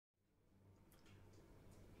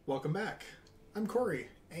Welcome back. I'm Corey,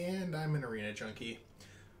 and I'm an arena junkie.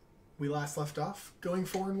 We last left off going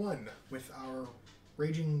 4-1 with our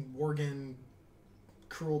Raging Worgen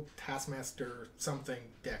Cruel Taskmaster something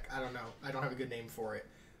deck. I don't know. I don't have a good name for it.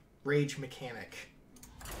 Rage Mechanic.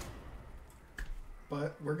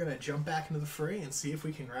 But we're going to jump back into the fray and see if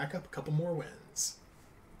we can rack up a couple more wins.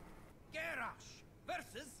 Garrosh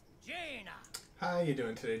versus Jaina. How you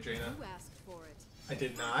doing today, Jaina? You asked for it. I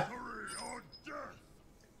did not.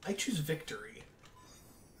 I choose victory.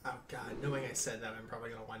 Oh god, knowing I said that, I'm probably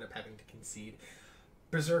going to wind up having to concede.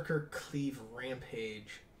 Berserker, Cleave,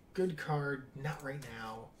 Rampage. Good card, not right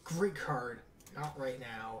now. Great card, not right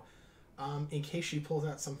now. In case she pulls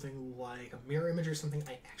out something like a mirror image or something,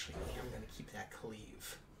 I actually am going to keep that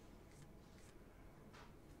Cleave.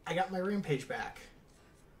 I got my Rampage back.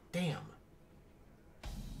 Damn.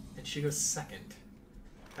 And she goes second.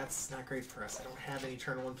 That's not great for us. I don't have any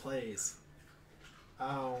turn 1 plays.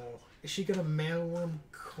 Oh, is she gonna Mana Worm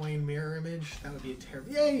coin mirror image? That would be a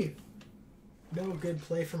terrible. Yay! No good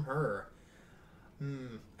play from her.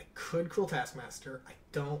 I could Cruel Taskmaster. I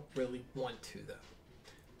don't really want to though.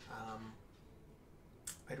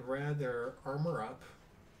 I'd rather armor up.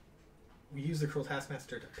 We use the Cruel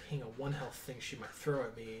Taskmaster to ping a 1 health thing she might throw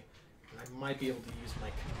at me, and I might be able to use my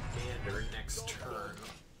commander next turn.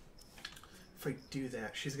 If I do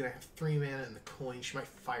that, she's going to have 3 mana in the coin. She might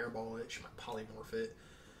fireball it. She might polymorph it.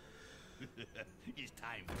 It's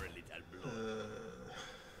time for a little blood.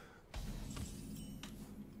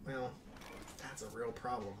 Well, that's a real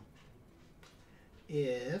problem.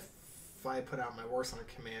 If I put out my Warsaw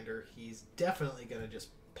commander, he's definitely going to just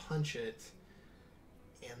punch it,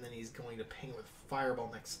 and then he's going to ping with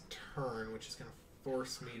fireball next turn, which is going to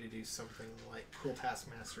force me to do something like Cruel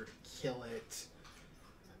Taskmaster to kill it.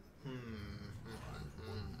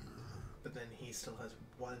 But then he still has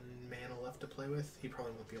 1 mana left to play with. He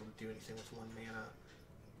probably won't be able to do anything with 1 mana.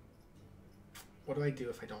 What do I do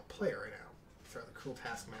if I don't play it right now? Throw the Cruel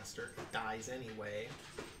Taskmaster. It dies anyway.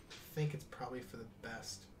 I think it's probably for the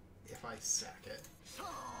best if I sack it.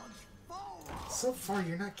 So far,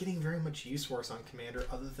 you're not getting very much use for us on Commander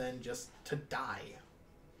other than just to die.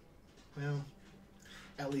 Well,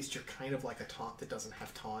 at least you're kind of like a taunt that doesn't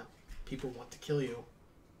have taunt. People want to kill you.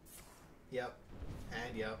 Yep.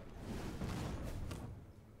 And yep.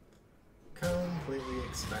 Completely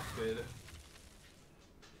expected. Do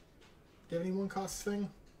you have any 1-cost thing?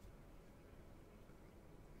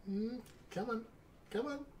 Come on. Come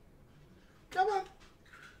on. Come on.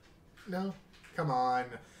 No. Come on.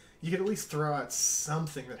 You could at least throw out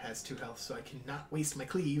something that has 2 health so I can not waste my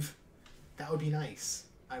Cleave. That would be nice.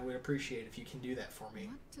 I would appreciate if you can do that for me.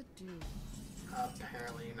 What to do?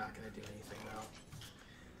 Apparently you're not going to do anything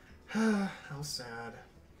though. How sad.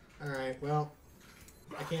 Alright, well,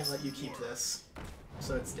 I can't let you keep this,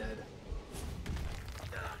 so it's dead.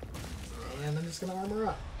 And I'm just going to armor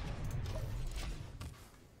up.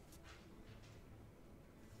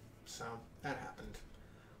 So, that happened.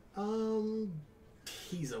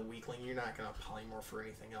 He's a weakling. You're not going to polymorph or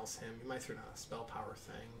anything else him. You might throw down a spell power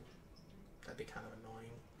thing. That'd be kind of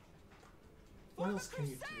annoying. What else can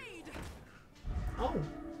you do? Oh,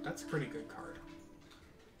 that's a pretty good card.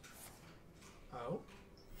 Oh.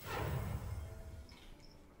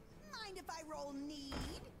 Mind if I roll need?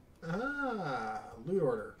 Ah, loot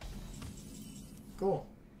order. Cool.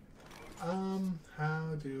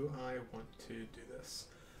 How do I want to do this?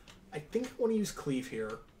 I think I want to use Cleave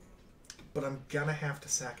here, but I'm gonna have to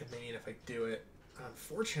sack a minion if I do it.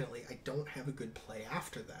 Unfortunately, I don't have a good play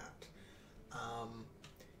after that.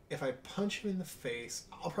 If I punch him in the face,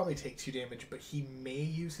 I'll probably take 2 damage, but he may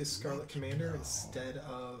use his Scarlet Commander instead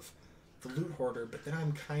of the Loot Hoarder, but then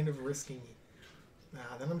I'm kind of risking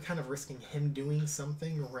him doing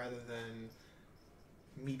something rather than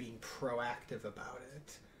me being proactive about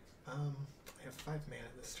it. I have 5 mana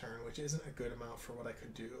this turn, which isn't a good amount for what I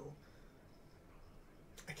could do.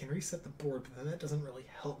 I can reset the board, but then that doesn't really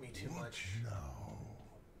help me too much.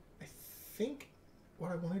 I think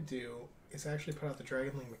what I want to do is actually put out the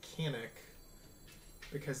Dragonling Mechanic,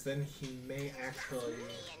 because then he may actually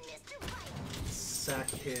sack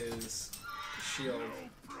his shield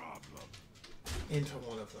into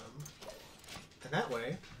one of them. And that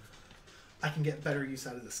way, I can get better use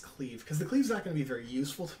out of this Cleave, because the Cleave's not going to be very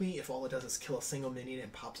useful to me if all it does is kill a single minion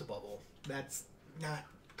and pops a bubble. That's not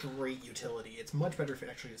great utility. It's much better if it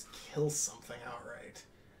actually just kills something outright.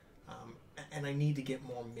 And I need to get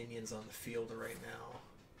more minions on the field right now.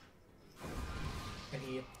 And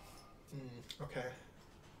he... okay.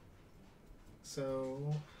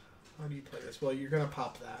 So, how do you play this? Well, you're going to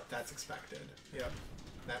pop that. That's expected. Yep.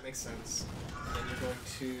 That makes sense. And then you're going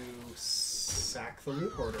to sack the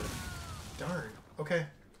loot hoarder. Darn. Okay.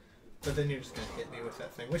 But then you're just gonna hit me with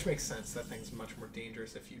that thing, which makes sense. That thing's much more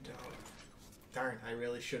dangerous if you don't. Darn, I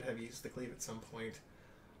really should have used the cleave at some point.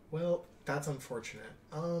 Well, that's unfortunate.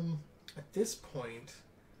 At this point,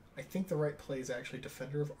 I think the right play is actually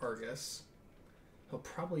Defender of Argus. He'll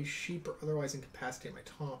probably sheep or otherwise incapacitate my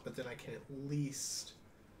taunt, but then I can at least...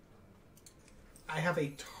 I have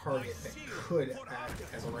a target that could act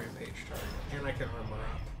as a rampage target, and I can armor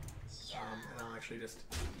up. And I'll actually just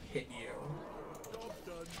hit you.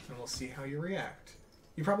 And we'll see how you react.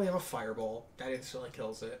 You probably have a fireball. That instantly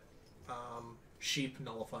kills it. Sheep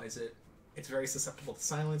nullifies it. It's very susceptible to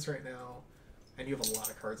silence right now. And you have a lot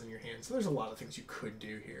of cards in your hand, so there's a lot of things you could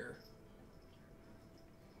do here.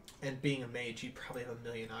 And being a mage, you probably have a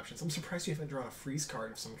million options. I'm surprised you haven't drawn a freeze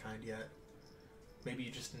card of some kind yet. Maybe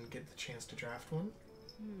you just didn't get the chance to draft one?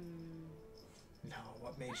 No,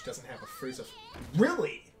 what mage doesn't have a freeze of...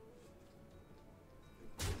 Really?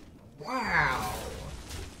 Wow!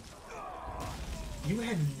 You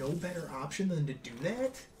had no better option than to do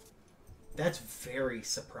that? That's very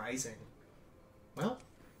surprising. Well,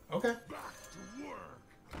 okay.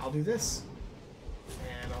 I'll do this.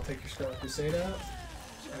 And I'll take your Scarlet Crusade out.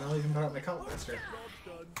 And I'll even put out my Cult Master.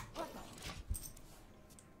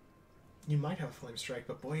 You might have a Flame Strike,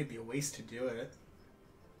 but boy, it'd be a waste to do it.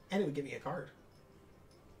 And it would give me a card.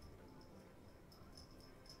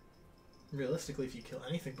 Realistically, if you kill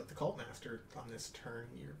anything but the Cult Master on this turn,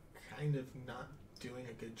 you're kind of not doing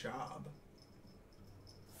a good job.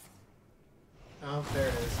 Oh, there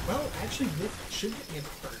it is. Well, actually, this should get me a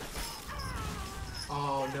card.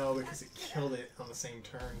 Oh, no, because it killed it on the same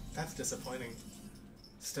turn. That's disappointing.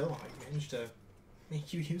 Still, I managed to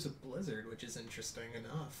make you use a Blizzard, which is interesting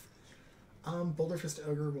enough. Boulder Fist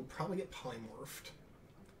Ogre will probably get polymorphed.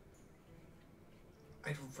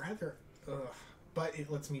 I'd rather... Ugh. But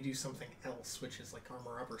it lets me do something else, which is like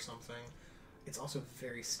armor up or something. It's also a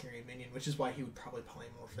very scary minion, which is why he would probably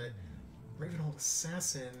polymorph it. Ravenhold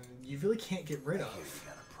Assassin, you really can't get rid of.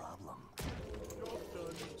 Got a problem.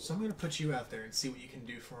 So I'm going to put you out there and see what you can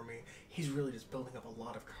do for me. He's really just building up a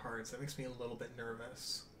lot of cards. That makes me a little bit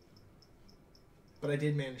nervous. But I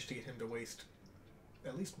did manage to get him to waste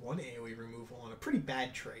at least one AoE removal on a pretty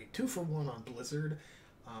bad trade. 2 for 1 on Blizzard,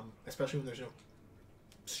 especially when there's no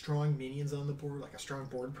strong minions on the board, like a strong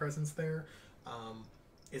board presence there,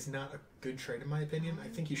 is not a good trade in my opinion. I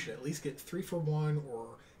think you should at least get 3 for 1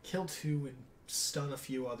 or kill 2 and stun a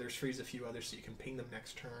few others, freeze a few others so you can ping them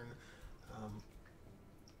next turn.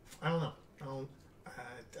 I don't know.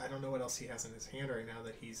 I don't know what else he has in his hand right now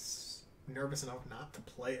that he's nervous enough not to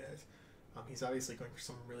play it. He's obviously going for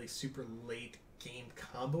some really super late game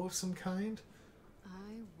combo of some kind.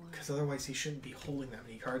 Because otherwise he shouldn't be holding that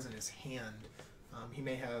many cards in his hand. He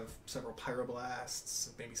may have several Pyroblasts,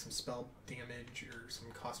 maybe some spell damage or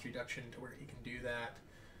some cost reduction to where he can do that.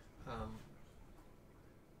 I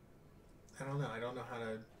don't know. I don't know how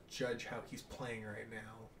to judge how he's playing right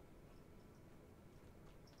now.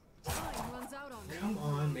 Come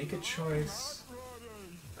on, make a choice.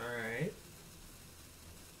 Alright.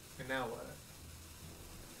 And now what?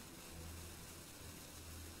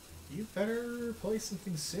 You better play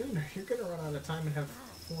something soon or you're gonna run out of time and have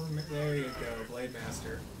 4 minutes. There you go, Blade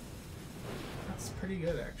Master. That's pretty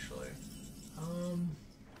good, actually.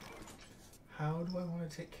 How do I want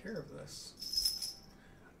to take care of this?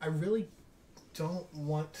 I really don't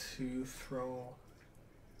want to throw...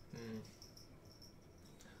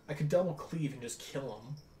 I could double cleave and just kill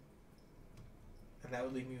him. And that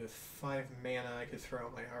would leave me with 5 mana. I could throw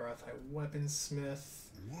out my Arathai Weaponsmith.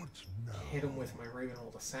 Hit him with my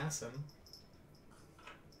Ravenhold Assassin.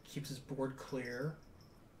 Keeps his board clear.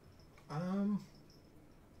 I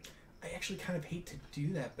actually kind of hate to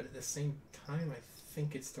do that, but at the same time, I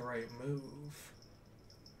think it's the right move.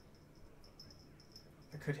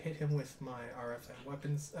 I could hit him with my Arathai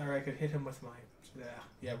Weapons, or I could hit him with my,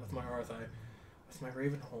 with my Arathai, with my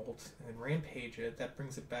Ravenhold, and then Rampage it. That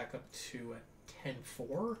brings it back up to a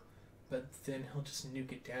 10-4, but then he'll just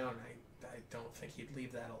nuke it down. I don't think he'd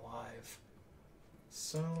leave that alive.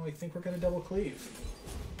 So I think we're going to double cleave.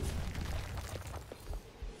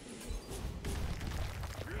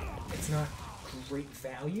 It's not great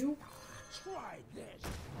value,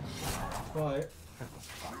 but I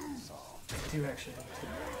do actually need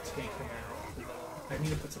to take him out. I need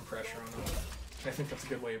to put some pressure on him. I think that's a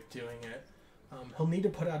good way of doing it. He'll need to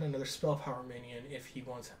put out another spell power minion if he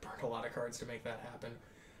wants to burn a lot of cards to make that happen.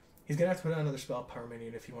 He's going to have to put out another spell power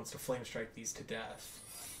minion if he wants to flame strike these to death.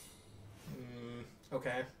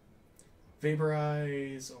 Okay.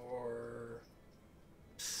 Vaporize or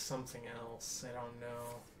something else. I don't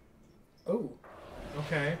know. Oh,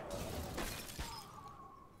 okay.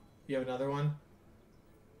 You have another one?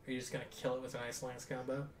 Are you just gonna kill it with an Ice Lance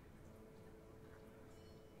combo?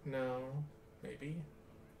 No. Maybe.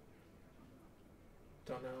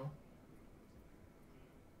 Don't know.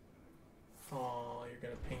 Oh, you're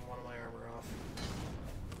gonna ping one of my armor off.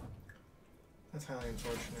 That's highly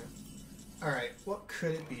unfortunate. Alright, what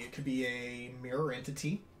could it be? It could be a mirror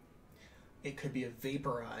entity. It could be a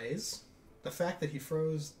vaporize. The fact that he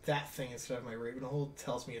froze that thing instead of my Ravenhold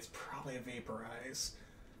tells me it's probably a vaporize.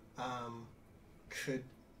 Could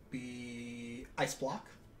be ice block.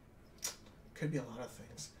 Could be a lot of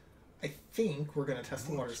things. I think we're going to test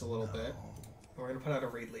the waters a little bit. We're going to put out a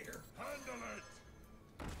raid leader.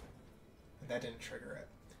 And that didn't trigger it.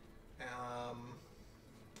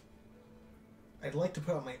 I'd like to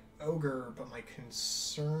put out my ogre, but my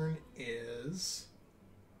concern is...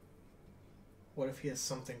 what if he has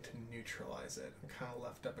something to neutralize it? I'm kind of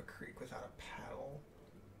left up a creek without a paddle.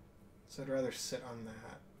 So I'd rather sit on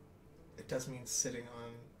that. It does mean sitting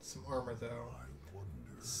on some armor, though.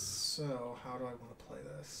 So, how do I want to play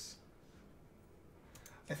this?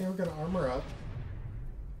 I think we're going to armor up.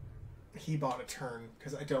 He bought a turn,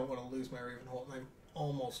 because I don't want to lose my Ravenhold, and I'm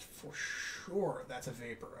almost for sure that's a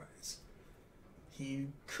vaporize. He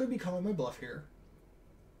could be calling my bluff here.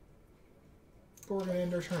 But we're going to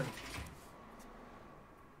end our turn.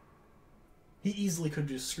 He easily could have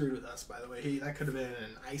just screwed with us, by the way. That could have been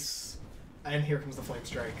an ice... And here comes the Flame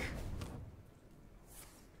Strike.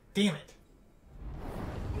 Damn it!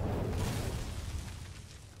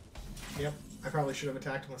 Yep, I probably should have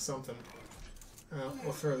attacked him with something.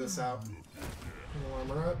 We'll throw this out. We'll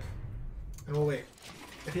armor up. And we'll wait.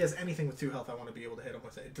 If he has anything with 2 health, I want to be able to hit him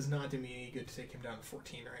with it. It does not do me any good to take him down to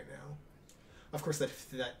 14 right now. Of course, if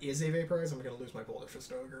that is a Vaporize, I'm going to lose my Boulder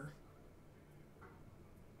Fist Ogre.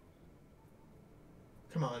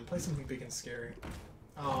 Come on, play something big and scary.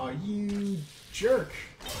 Aw, you jerk!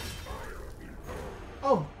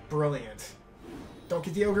 Oh, brilliant. Don't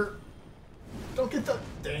get the ogre. Don't get the...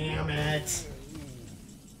 Damn it!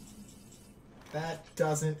 That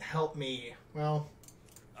doesn't help me. Well,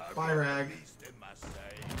 bye, Rag.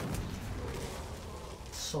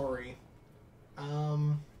 Sorry.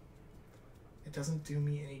 It doesn't do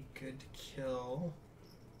me any good to kill...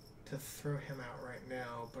 to throw him out right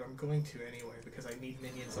now, but I'm going to anyway because I need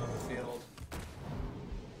minions on the field.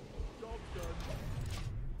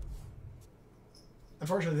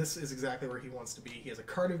 Unfortunately, this is exactly where he wants to be. He has a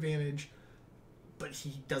card advantage, but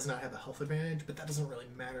he does not have a health advantage, but that doesn't really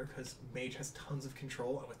matter because Mage has tons of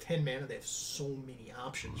control, and with 10 mana, they have so many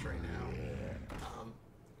options right now.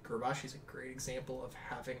 Gurabashi is a great example of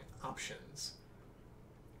having options.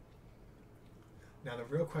 Now the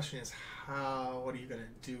real question is what are you going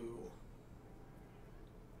to do?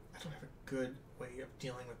 I don't have a good way of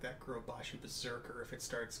dealing with that Gurabashi Berserker if it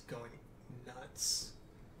starts going nuts.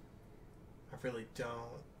 I really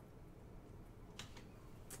don't.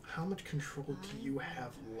 How much control do you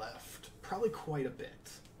have left? Probably quite a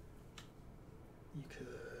bit. You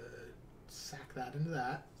could sack that into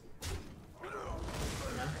that.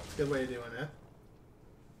 Yeah, it's a good way of doing it.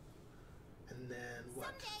 And then what?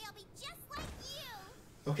 Someday I'll be just like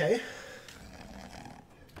you. Okay.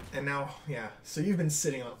 And now, yeah, so you've been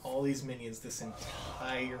sitting on all these minions this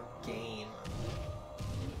entire game.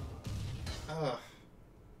 Ugh.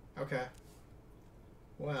 Okay.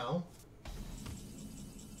 Well,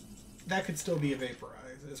 that could still be a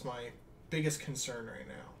Vaporize, is my biggest concern right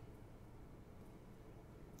now.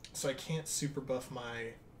 So I can't super buff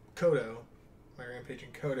my Kodo, my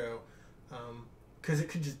Rampaging Kodo, because it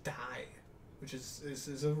could just die, which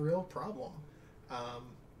is a real problem.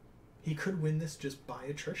 He could win this just by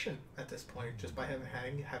attrition at this point, just by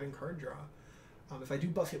having card draw. If I do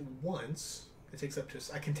buff it once, it takes up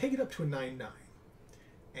to... I can take it up to a 9/9,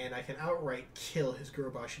 and I can outright kill his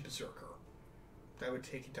Gurabashi Berserker. That would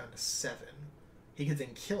take it down to 7. He could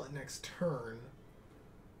then kill it next turn,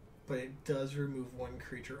 but it does remove one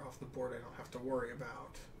creature off the board I don't have to worry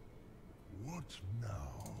about. What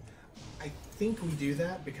now? I think we do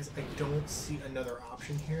that because I don't see another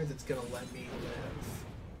option here that's going to let me live.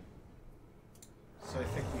 So I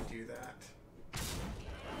think we do that.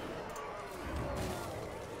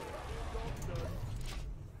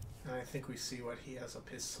 And I think we see what he has up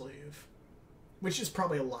his sleeve. Which is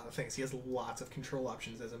probably a lot of things. He has lots of control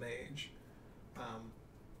options as a mage.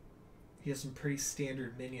 He has some pretty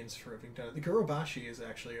standard minions for having done it. The Gurabashi is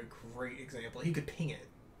actually a great example. He could ping it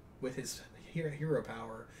with his hero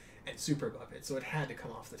power and super buff it, so it had to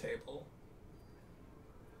come off the table.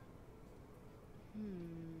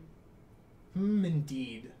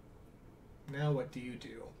 Indeed. Now what do you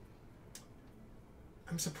do?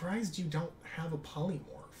 I'm surprised you don't have a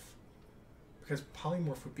polymorph. Because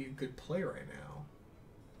Polymorph would be a good play right now.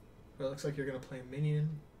 But it looks like you're going to play a minion,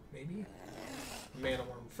 maybe? Mana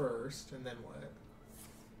Worm first, and then what?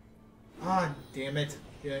 Ah, damn it.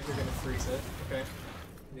 Yeah, you're going to freeze it. Okay.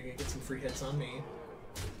 You're going to get some free hits on me.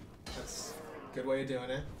 That's a good way of doing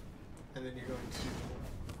it. And then you're going to...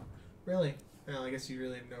 Really? Well, I guess you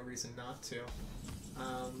really have no reason not to.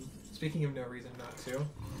 Speaking of no reason not to...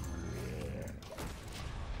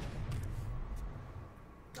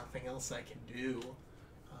 Nothing else I can do.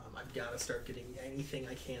 I've got to start getting anything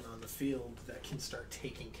I can on the field that can start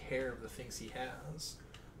taking care of the things he has.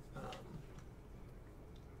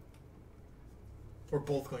 We're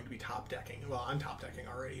both going to be top decking. Well, I'm top decking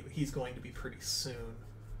already, but he's going to be pretty soon.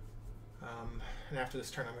 And after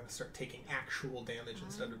this turn, I'm going to start taking actual damage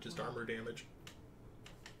instead of just armor damage.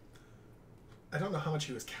 I don't know how much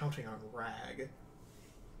he was counting on Rag.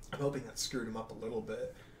 I'm hoping that screwed him up a little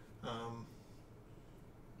bit.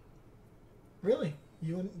 Really?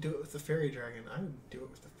 You wouldn't do it with the Fairy Dragon? I would do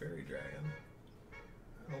it with the Fairy Dragon.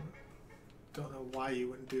 I don't know why you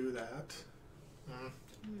wouldn't do that.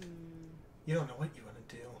 You don't know what you want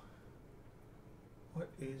to do. What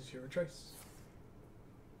is your choice?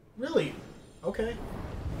 Really? Okay.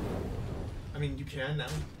 I mean, you can now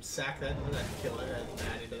sack that into that to kill it, and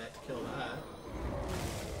that into that to kill that.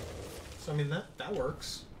 So, I mean, that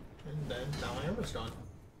works. And then, now my armor's gone.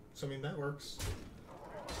 So, I mean, that works.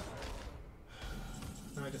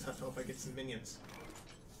 Now I just have to hope I get some minions.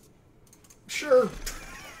 Sure!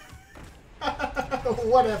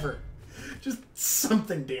 Whatever. Just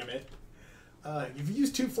something, damn it. You've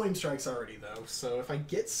used 2 Flame Strikes already, though, so if I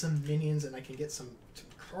get some minions and I can get some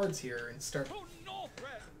cards here and start...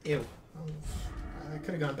 Ew. I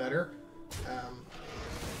could have gone better.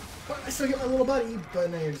 But I still get my little buddy, but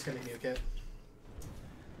now you're just going to nuke it.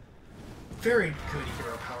 Very good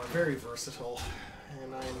hero power, very versatile,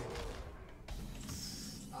 and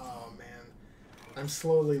I'm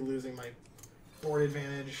slowly losing my board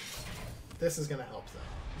advantage. This is going to help, though.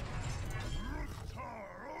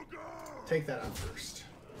 Take that out first.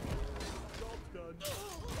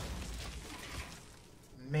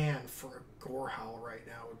 Man, for a Gorehowl right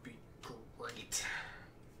now would be great.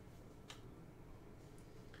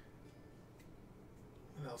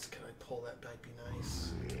 What else could I pull that might be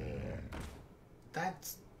nice?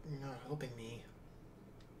 That's not helping me.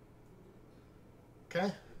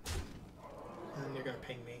 Okay. And then you're going to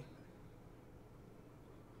ping me.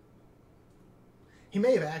 He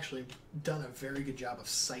may have actually done a very good job of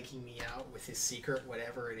psyching me out with his secret,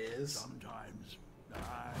 whatever it is. Sometimes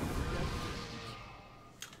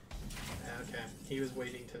Okay, he was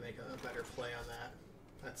waiting to make a better play on that.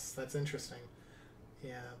 That's interesting.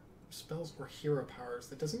 Yeah, spells or hero powers.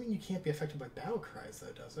 That doesn't mean you can't be affected by battle cries,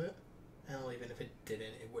 though, does it? Well, even if it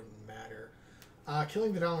didn't, it wouldn't matter.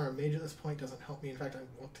 Killing the Dollar Mage at this point doesn't help me. In fact, I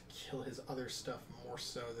want to kill his other stuff more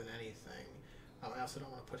so than anything. I also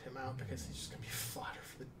don't want to put him out because he's just going to be fodder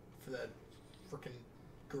for that frickin'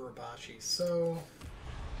 Gurabashi. So,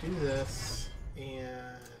 do this,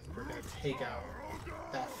 and we're going to take out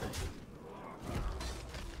that thing.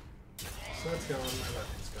 So that's gone, my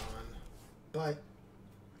weapon's gone. But,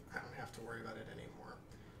 I don't have to worry about it anymore.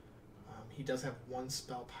 He does have 1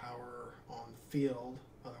 spell power on field,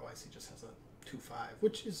 otherwise he just has a 2/5,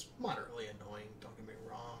 which is moderately annoying, don't get me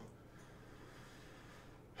wrong.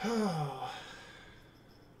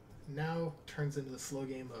 Now turns into the slow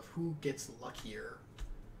game of who gets luckier,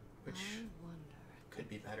 which could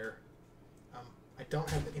be better. I don't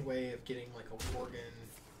have any way of getting like a Worgen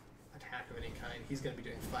attack of any kind. He's going to be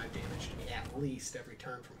doing 5 damage to me at least every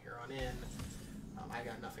turn from here on in. I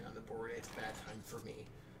got nothing on the board. It's a bad time for me.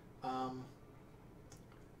 I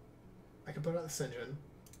can put out the Sinjin.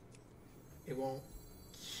 It won't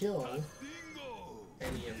kill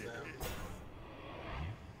any of them.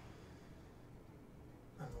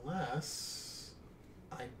 Unless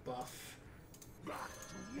I buff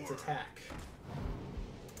its attack.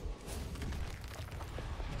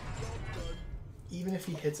 Even if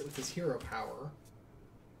he hits it with his hero power,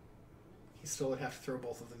 he still would have to throw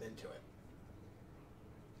both of them into it.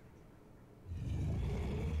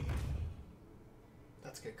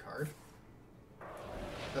 That's a good card.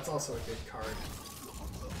 That's also a good card.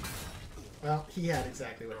 Well, he had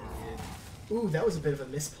exactly what he needed. Ooh, that was a bit of a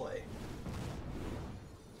misplay.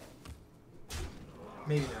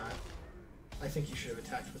 Maybe not. I think you should have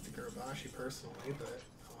attacked with the Gurabashi personally, but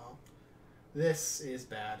well. This is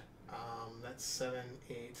bad. That's 7,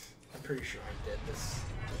 8. I'm pretty sure I'm dead this.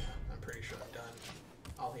 Yeah, I'm pretty sure I'm done.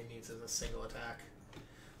 All he needs is a single attack.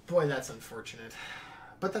 Boy, that's unfortunate.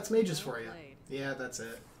 But that's mages for you. Yeah, that's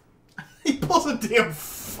it. He pulls a damn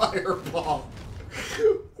fireball.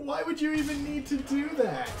 Why would you even need to do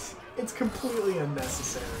that? It's completely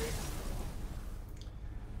unnecessary.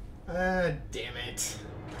 Ah, damn it.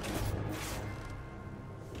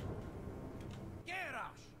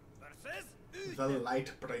 The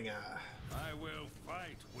Lightbringer. I will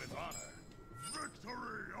fight with honor.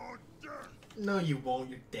 Victory or death! No, you won't.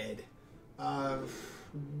 You're dead.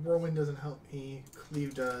 Whirlwind doesn't help me.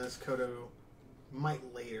 Cleave does. Kodo might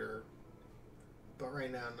later. But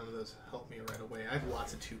right now, none of those help me right away. I have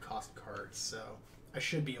lots of 2-cost cards, so I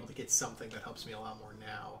should be able to get something that helps me a lot more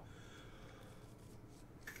now.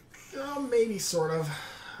 Maybe, sort of.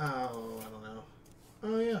 Oh, I don't know.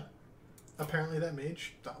 Oh, yeah. Apparently that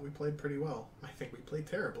mage thought we played pretty well. I think we played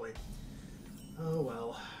terribly. Oh,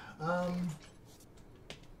 well.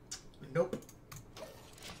 Nope.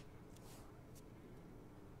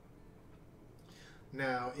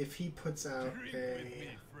 Now, if he puts out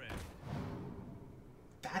a...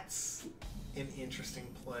 That's an interesting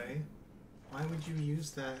play. Why would you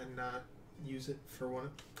use that and not use it for one?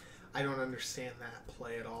 I don't understand that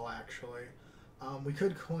play at all, actually. We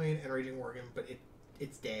could coin and Raging Worgen, but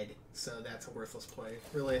it's dead, so that's a worthless play.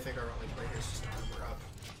 Really, I think our only play here is just armor up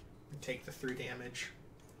and take the 3 damage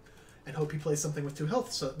and hope he plays something with 2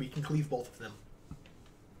 health so that we can cleave both of them.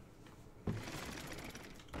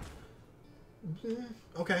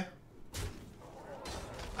 Okay.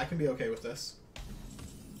 I can be okay with this.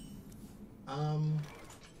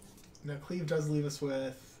 Now cleave does leave us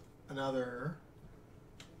with another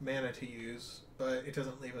mana to use, but it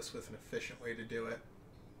doesn't leave us with an efficient way to do it.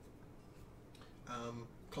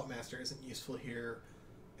 Cult Master isn't useful here,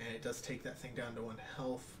 and it does take that thing down to 1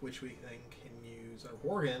 health, which we then can use our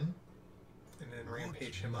Worgen, and then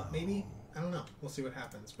rampage him up, maybe? I don't know. We'll see what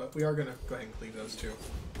happens, but we are going to go ahead and cleave those 2.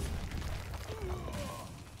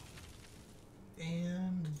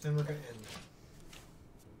 And then we're going to end.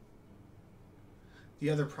 The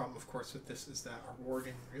other problem, of course, with this is that our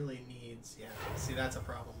Worgen really needs... Yeah, see, that's a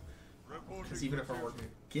problem. Because even if our Worgen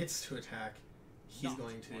gets to attack, he's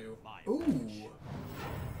going to... Ooh!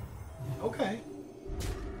 Okay.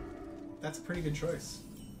 That's a pretty good choice.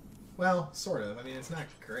 Well, sort of. I mean, it's not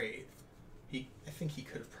great. I think he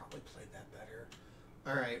could have probably played that better.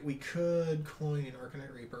 Alright, we could coin an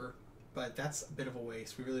Arcanite Reaper, but that's a bit of a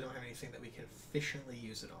waste. We really don't have anything that we can efficiently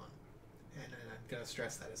use it on. And I'm going to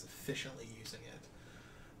stress that as efficiently using it.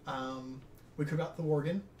 We could got the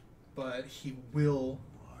Worgen, but he will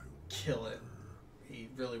kill it. He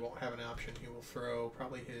really won't have an option. He will throw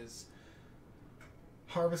probably his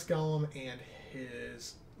Harvest Golem and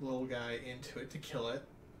his little guy into it to kill it.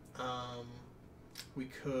 We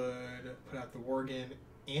could put out the Worgen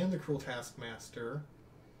and the Cruel Taskmaster.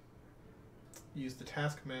 Use the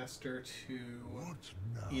Taskmaster to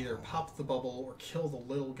either pop the bubble or kill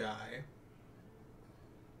the little guy.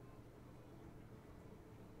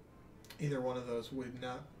 Either one of those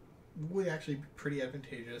would actually be pretty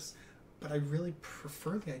advantageous, but I really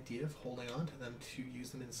prefer the idea of holding on to them to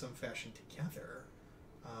use them in some fashion together.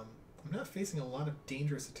 I'm not facing a lot of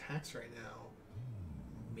dangerous attacks right now.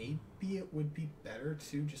 Maybe it would be better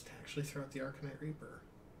to just actually throw out the Arcanite Reaper.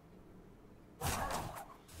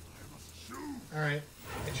 Alright,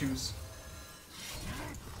 I choose.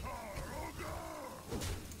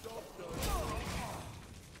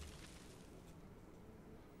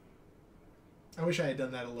 I wish I had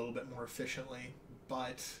done that a little bit more efficiently,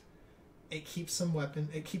 but it keeps some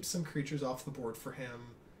creatures off the board for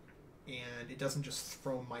him, and it doesn't just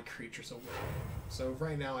throw my creatures away. So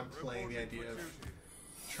right now I'm playing the idea of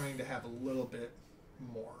trying to have a little bit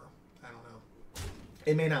more. I don't know.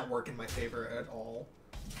 It may not work in my favor at all.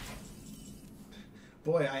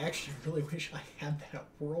 Boy, I actually really wish I had that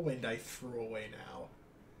Whirlwind I threw away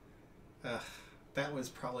now. That was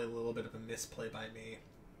probably a little bit of a misplay by me.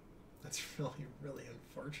 That's really, really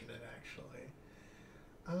unfortunate, actually.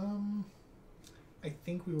 I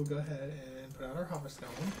think we will go ahead and put out our Hearthstone.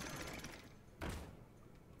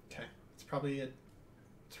 Okay, it's probably a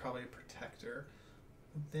protector.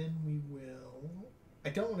 Then we will... I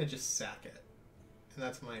don't want to just sack it, and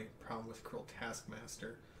that's my problem with Cruel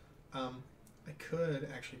Taskmaster. I could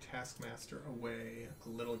actually Taskmaster away a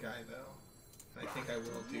little guy, though. And I think I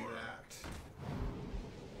will do that.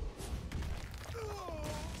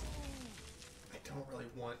 I don't really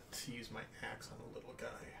want to use my axe on a little guy.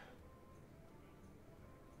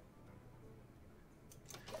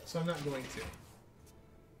 So I'm not going to.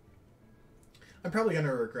 I'm probably going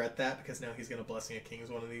to regret that, because now he's going to Blessing of Kings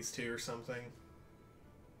one of these two or something.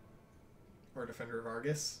 Or Defender of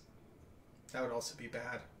Argus. That would also be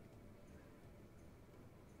bad.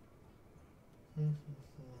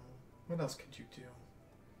 What else could you do?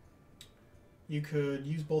 You could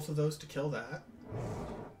use both of those to kill that.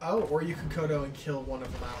 Oh, or you could Kodo and kill one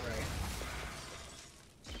of them outright.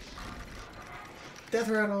 Death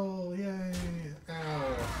rattle! Yay!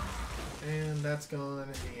 Ow. And that's gone,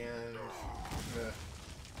 and...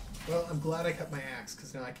 Well, I'm glad I kept my axe,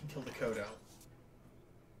 because now I can kill the Kodo.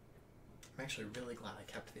 I'm actually really glad I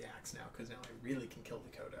kept the axe now, because now I really can kill the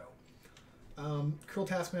Kodo. Cruel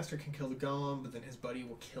Taskmaster can kill the Golem, but then his buddy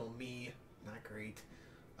will kill me. Not great.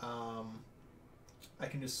 I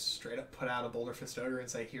can just straight up put out a Boulder Fist Ogre and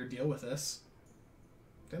say, here, deal with this.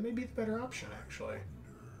 That may be the better option, actually.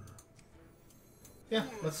 Yeah,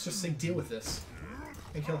 let's just say deal with this.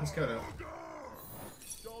 And kill his Kodo.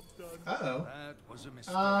 Uh-oh. That was a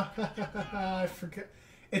mistake. I forget.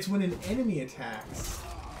 It's when an enemy attacks.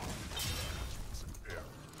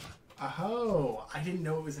 Oh, I didn't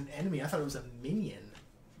know it was an enemy. I thought it was a minion.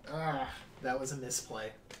 That was a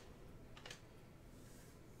misplay.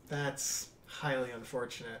 That's highly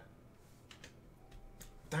unfortunate.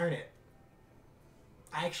 Darn it.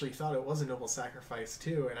 I actually thought it was a noble sacrifice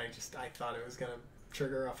too, and I thought it was gonna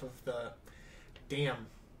trigger off of the... Damn.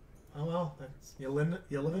 Oh well, that's, you live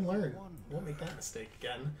and learn. Won't make that mistake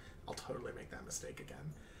again. I'll totally make that mistake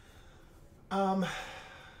again.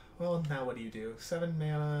 Well, now what do you do? 7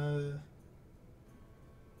 mana...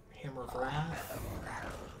 Hammer of Wrath.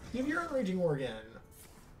 You have your own Raging War again.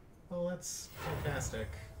 Well, that's fantastic.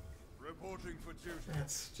 Reporting for duty.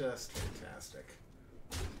 That's just fantastic.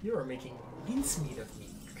 You are making mincemeat of me.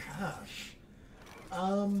 Gosh.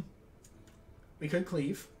 We could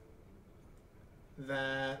cleave.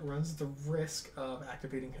 That runs the risk of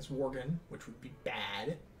activating his Worgen, which would be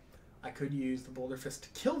bad. I could use the Boulder Fist to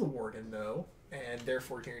kill the Worgen, though, and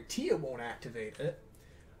therefore guarantee it won't activate it.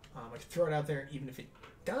 I could throw it out there, and even if it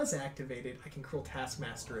does activate it, I can Cruel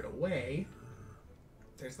Taskmaster it away.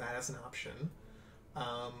 There's that as an option.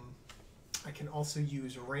 I can also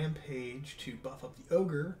use Rampage to buff up the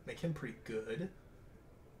Ogre, make him pretty good.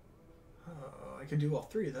 I could do all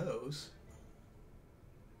 3 of those.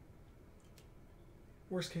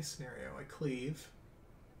 Worst case scenario, I cleave.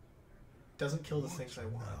 Doesn't kill the things I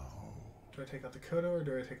want. Do I take out the Kodo or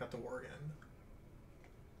do I take out the Worgen?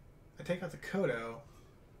 I take out the Kodo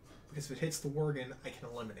because if it hits the Worgen, I can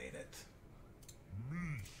eliminate it.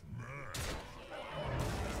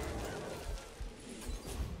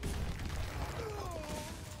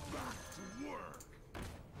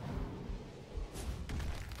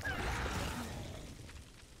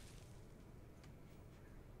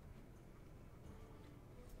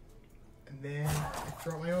 And then I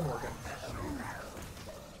throw out my own Worgen.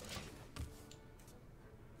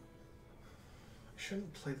 I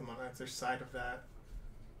shouldn't play them on either side of that.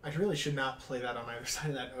 I really should not play that on either side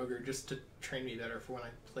of that Ogre just to train me better for when I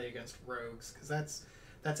play against rogues, because that's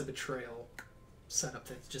a betrayal setup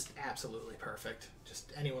that's just absolutely perfect.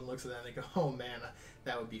 Just anyone looks at that and they go, oh man,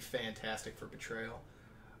 that would be fantastic for betrayal.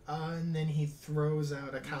 And then he throws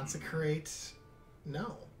out a Consecrate.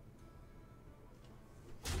 No.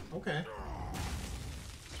 Okay.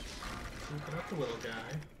 Keep up the little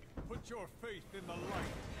guy. Put your faith in the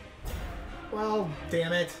light. Well,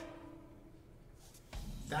 damn it.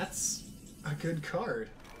 That's a good card.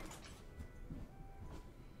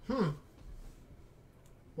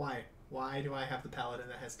 Why? Why do I have the Paladin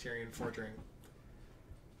that has Tyrian Forging?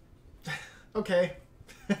 Okay.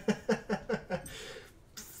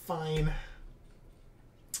 Fine.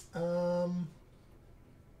 I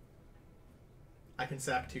can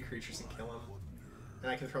sack 2 creatures and kill him. And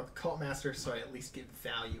I can throw out the Cult Master so I at least get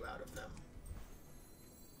value out of them.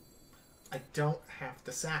 I don't have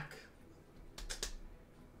to sack.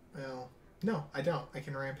 Well, no, I don't. I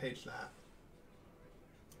can Rampage that.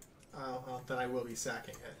 Oh, well, then I will be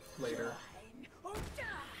sacking it later. Or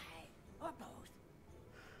die, or both.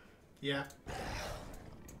 Yeah.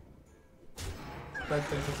 But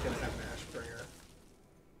then he's gonna have an Ashbringer.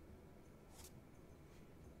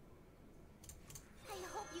 I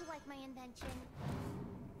hope you like my invention.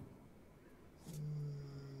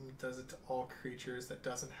 Does it to all creatures. That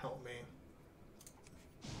doesn't help me.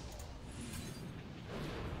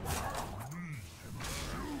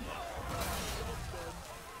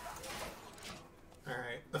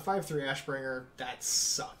 Alright, the 5/3 Ashbringer, that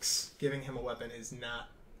sucks. Giving him a weapon is not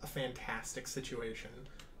a fantastic situation.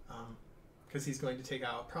 Because he's going to take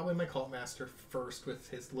out probably my Cult Master first with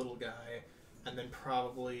his little guy, and then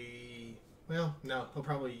probably... Well, no, he'll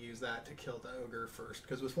probably use that to kill the Ogre first,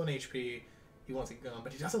 because with 1 HP, he wants it gone,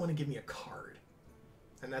 but he doesn't want to give me a card.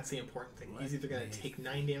 And that's the important thing. He's either going to take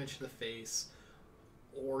 9 damage to the face,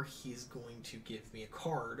 or he's going to give me a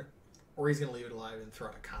card, or he's going to leave it alive and throw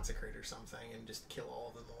out a Consecrate or something and just kill all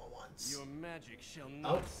of them all at once. Your magic shall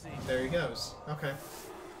not save. There he goes. Okay.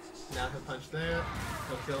 Now he'll punch that.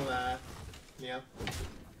 He'll kill that. Yep.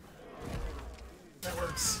 That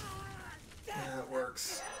works. That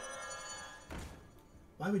works.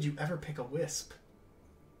 Why would you ever pick a wisp?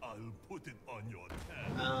 I'll put it on your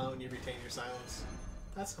tab. Oh, and you retain your silence.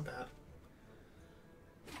 That's not bad.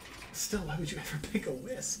 Still, why would you ever pick a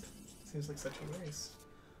wisp? Seems like such a waste.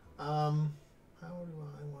 How do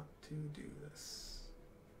I want to do this?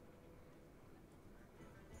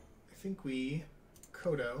 I think we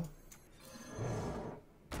Kodo.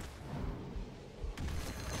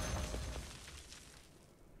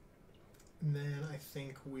 And then I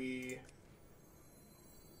think we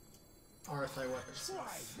Arthai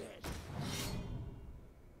Weaponsmith.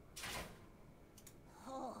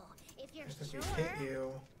 Oh, if you're I think sure. we hit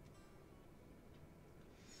you.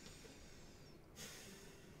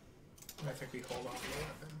 And I think we hold on to the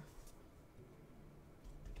weapon.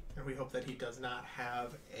 And we hope that he does not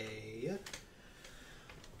have a...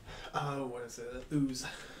 Oh, what is it? Ooze.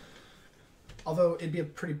 Although, it'd be a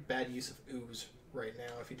pretty bad use of ooze right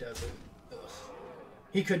now if he does it. Ugh.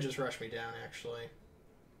 He could just rush me down, actually.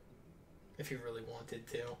 If he really wanted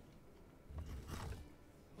to.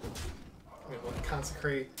 I mean, we'll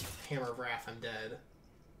consecrate Hammer of Wrath Undead.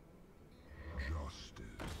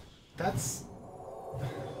 Justice. That's...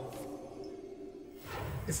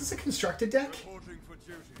 Is this a constructed deck? Reporting for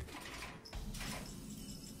duty.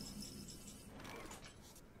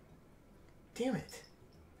 Damn it.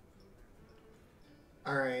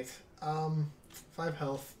 Alright, 5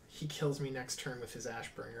 health. He kills me next turn with his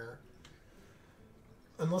Ashbringer.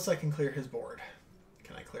 Unless I can clear his board.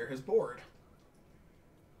 Can I clear his board?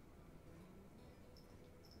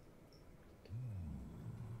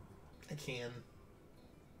 I can.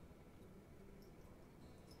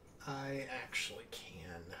 I actually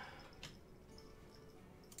can.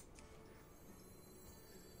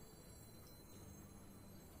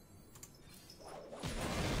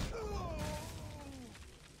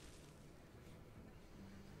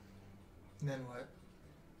 And then what?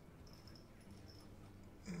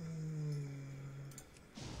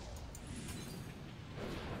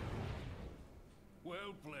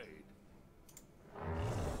 Well played.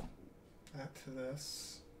 That to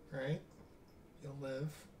this, right? You'll live.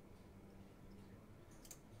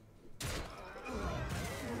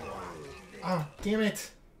 Oh, damn it!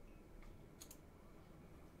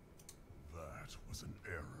 That was an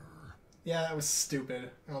error. Yeah, that was stupid.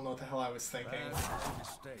 I don't know what the hell I was thinking. Bad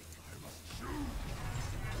mistake.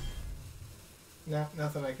 No,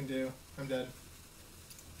 nothing I can do. I'm dead.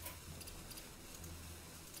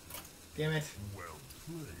 Damn it. Well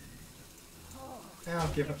played.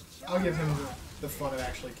 I'll give him the fun of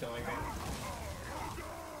actually killing me.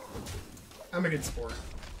 I'm a good sport.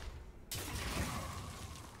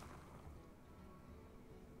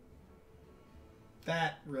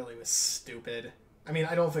 That really was stupid. I mean,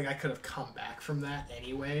 I don't think I could have come back from that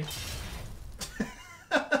anyway.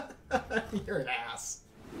 You're an ass.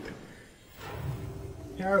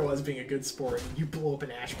 Here I was being a good sport, and you blow up an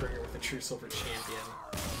Ashbringer with a True Silver Champion.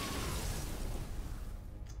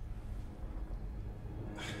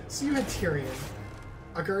 So you had Tyrion,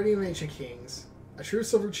 a Guardian of Ancient Kings, a True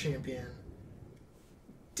Silver Champion.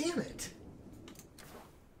 Damn it!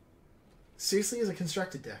 Seriously, is a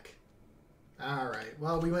constructed deck. Alright,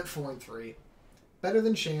 well, we went 4-3. Better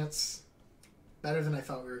than Chance. Better than I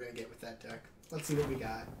thought we were going to get with that deck. Let's see what we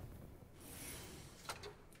got.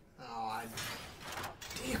 Oh,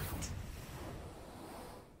 damn it.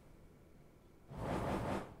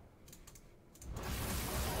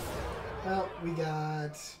 Well, we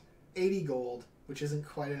got 80 gold, which isn't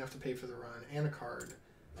quite enough to pay for the run, and a card.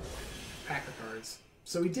 Pack of cards.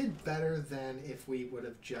 So we did better than if we would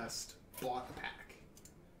have just bought a pack.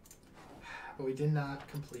 But we did not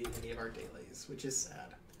complete any of our dailies, which is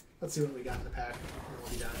sad. Let's see what we got in the pack, and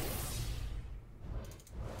we'll be done.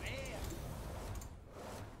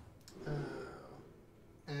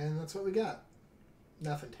 And that's what we got.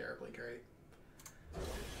 Nothing terribly great.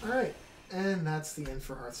 Alright, and that's the end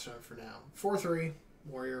for Hearthstone for now. 4-3,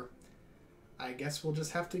 Warrior. I guess we'll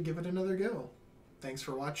just have to give it another go. Thanks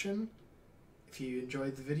for watching. If you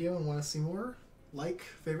enjoyed the video and want to see more, like,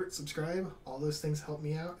 favorite, subscribe. All those things help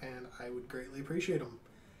me out, and I would greatly appreciate them.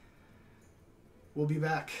 We'll be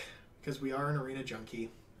back, because we are an arena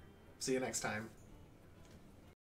junkie. See you next time.